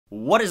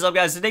What is up,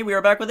 guys? Today we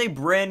are back with a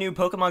brand new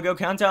Pokemon Go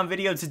countdown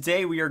video.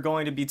 Today we are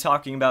going to be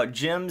talking about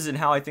gyms and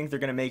how I think they're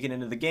going to make it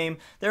into the game.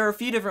 There are a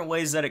few different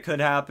ways that it could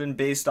happen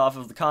based off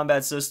of the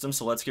combat system,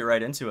 so let's get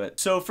right into it.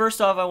 So first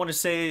off, I want to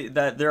say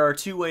that there are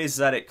two ways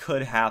that it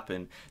could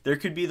happen. There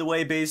could be the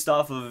way based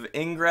off of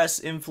Ingress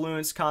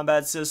influenced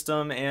combat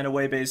system and a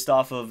way based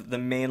off of the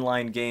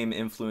mainline game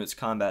influenced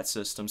combat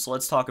system. So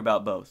let's talk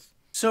about both.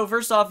 So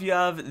first off, you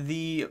have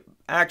the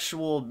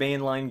actual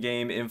mainline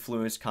game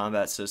influenced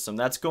combat system.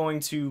 That's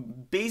going to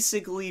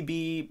basically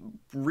be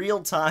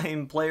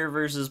real-time player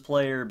versus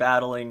player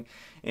battling,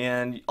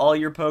 and all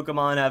your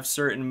Pokemon have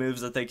certain moves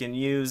that they can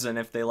use, and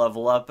if they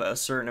level up a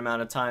certain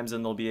amount of times,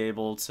 then they'll be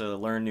able to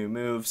learn new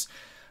moves.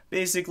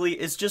 Basically,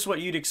 it's just what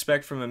you'd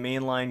expect from a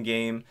mainline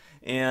game,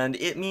 and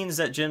it means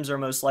that gyms are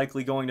most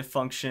likely going to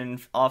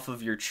function off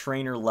of your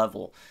trainer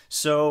level.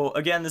 So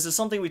again, this is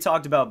something we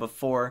talked about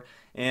before,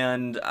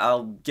 and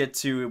I'll get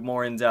to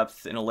more in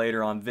depth in a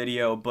later on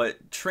video,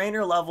 but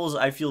trainer levels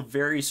I feel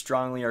very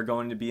strongly are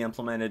going to be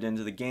implemented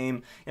into the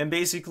game, and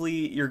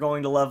basically you're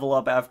going to level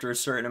up after a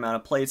certain amount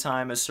of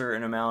playtime, a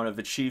certain amount of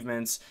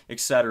achievements,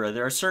 etc.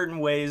 There are certain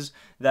ways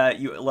that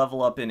you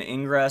level up in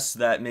Ingress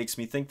that makes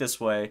me think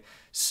this way.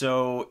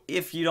 So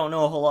if you don't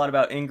know a whole lot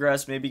about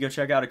Ingress, maybe go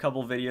check out a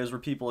couple videos where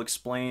people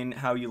explain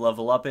how you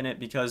level up in it,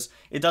 because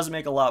it does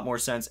make a lot more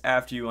sense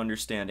after you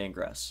understand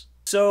Ingress.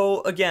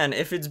 So again,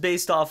 if it's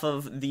based off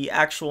of the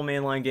actual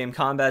mainline game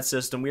combat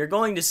system, we are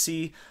going to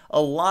see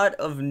a lot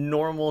of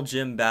normal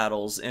gym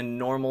battles and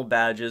normal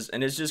badges,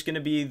 and it's just going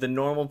to be the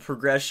normal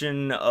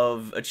progression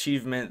of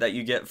achievement that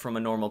you get from a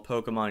normal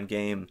Pokemon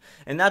game.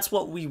 And that's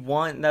what we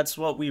want. That's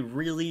what we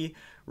really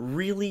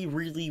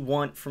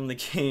want from the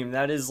game.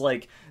 That is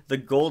like the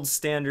gold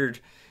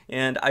standard.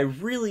 And I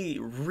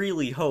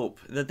really hope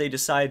that they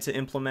decide to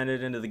implement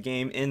it into the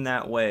game in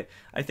that way.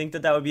 I think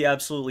that that would be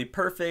absolutely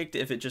perfect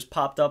if it just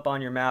popped up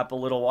on your map a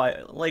little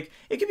while. Like,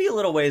 it could be a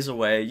little ways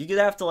away. You could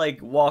have to,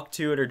 like, walk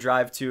to it or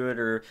drive to it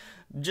or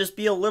just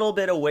be a little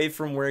bit away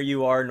from where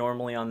you are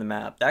normally on the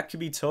map. That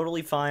could be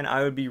totally fine.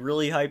 I would be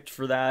really hyped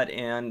for that.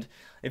 And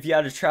if you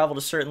had to travel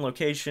to certain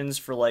locations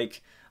for,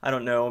 like, I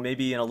don't know,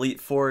 maybe an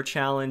Elite Four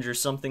challenge or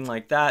something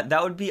like that,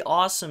 that would be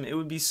awesome. It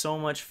would be so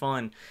much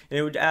fun. And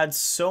it would add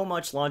so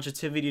much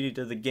longevity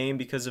to the game,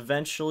 because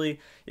eventually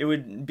it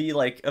would be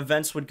like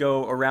events would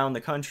go around the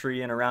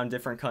country and around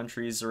different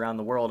countries around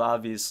the world,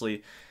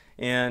 obviously.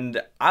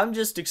 And I'm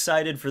just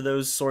excited for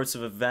those sorts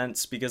of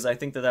events, because I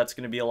think that that's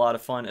going to be a lot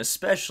of fun,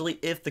 especially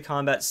if the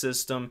combat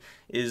system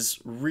is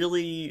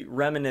really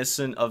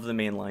reminiscent of the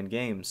mainline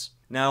games.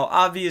 Now,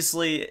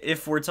 obviously,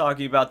 if we're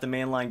talking about the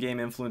mainline game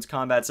influence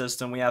combat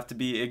system, we have to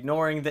be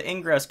ignoring the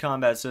Ingress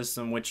combat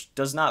system, which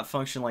does not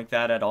function like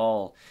that at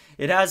all.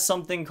 It has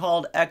something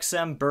called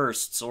XM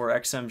bursts or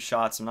XM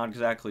shots. I'm not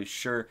exactly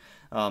sure.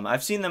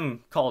 I've seen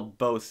them called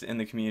both in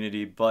the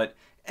community, but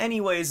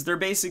anyways, they're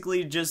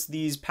basically just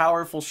these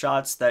powerful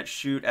shots that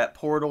shoot at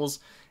portals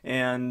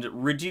and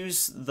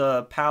reduce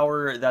the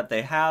power that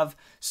they have,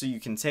 so you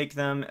can take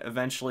them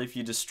eventually if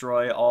you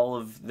destroy all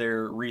of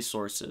their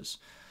resources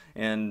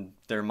and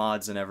their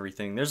mods and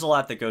everything. There's a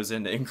lot that goes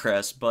into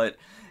Ingress, but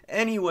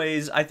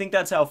anyways, I think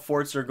that's how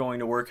forts are going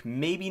to work.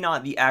 Maybe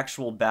not the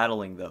actual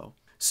battling, though.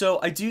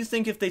 So I do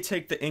think if they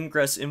take the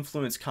Ingress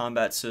influence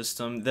combat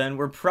system, then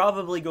we're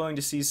probably going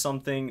to see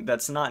something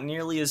that's not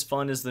nearly as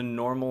fun as the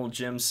normal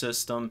gym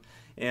system,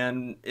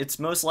 and it's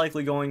most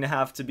likely going to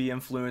have to be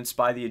influenced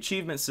by the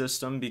achievement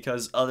system,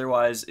 because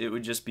otherwise it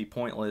would just be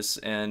pointless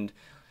and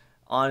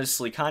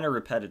honestly kind of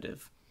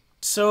repetitive.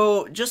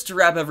 So just to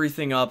wrap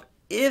everything up,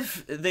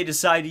 if they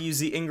decide to use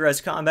the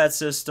Ingress combat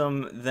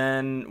system,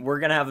 then we're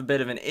going to have a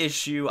bit of an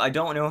issue. I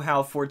don't know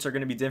how forts are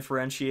going to be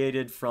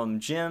differentiated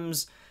from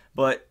gyms,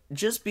 but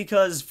just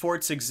because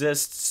forts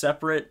exist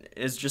separate,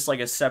 is just like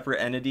a separate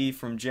entity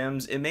from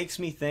gyms, it makes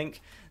me think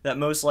that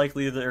most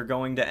likely they're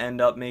going to end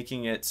up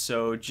making it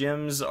so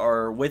gyms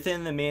are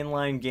within the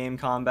mainline game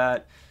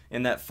combat,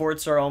 and that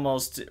forts are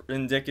almost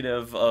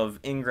indicative of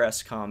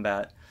Ingress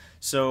combat.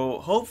 So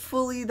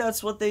hopefully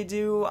that's what they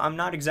do. I'm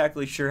not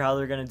exactly sure how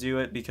they're going to do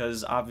it,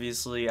 because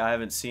obviously I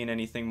haven't seen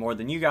anything more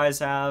than you guys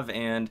have,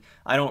 and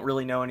I don't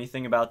really know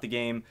anything about the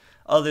game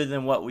other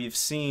than what we've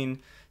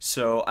seen,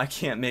 so I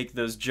can't make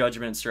those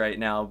judgments right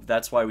now.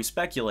 That's why we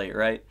speculate,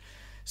 right?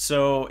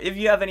 So if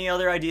you have any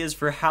other ideas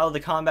for how the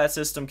combat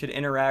system could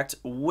interact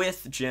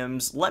with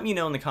gyms, let me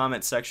know in the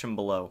comments section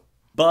below.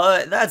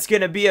 But that's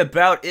gonna be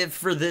about it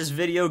for this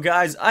video,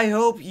 guys. I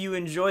hope you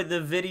enjoyed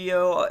the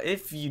video.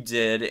 If you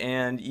did,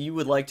 and you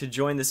would like to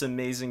join this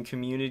amazing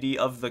community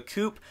of the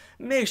Coop,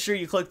 make sure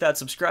you click that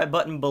subscribe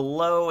button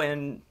below,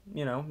 and,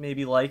 you know,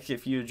 maybe like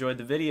if you enjoyed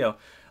the video.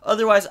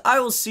 Otherwise,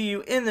 I will see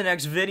you in the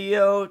next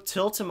video.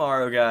 Till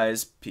tomorrow,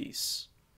 guys. Peace.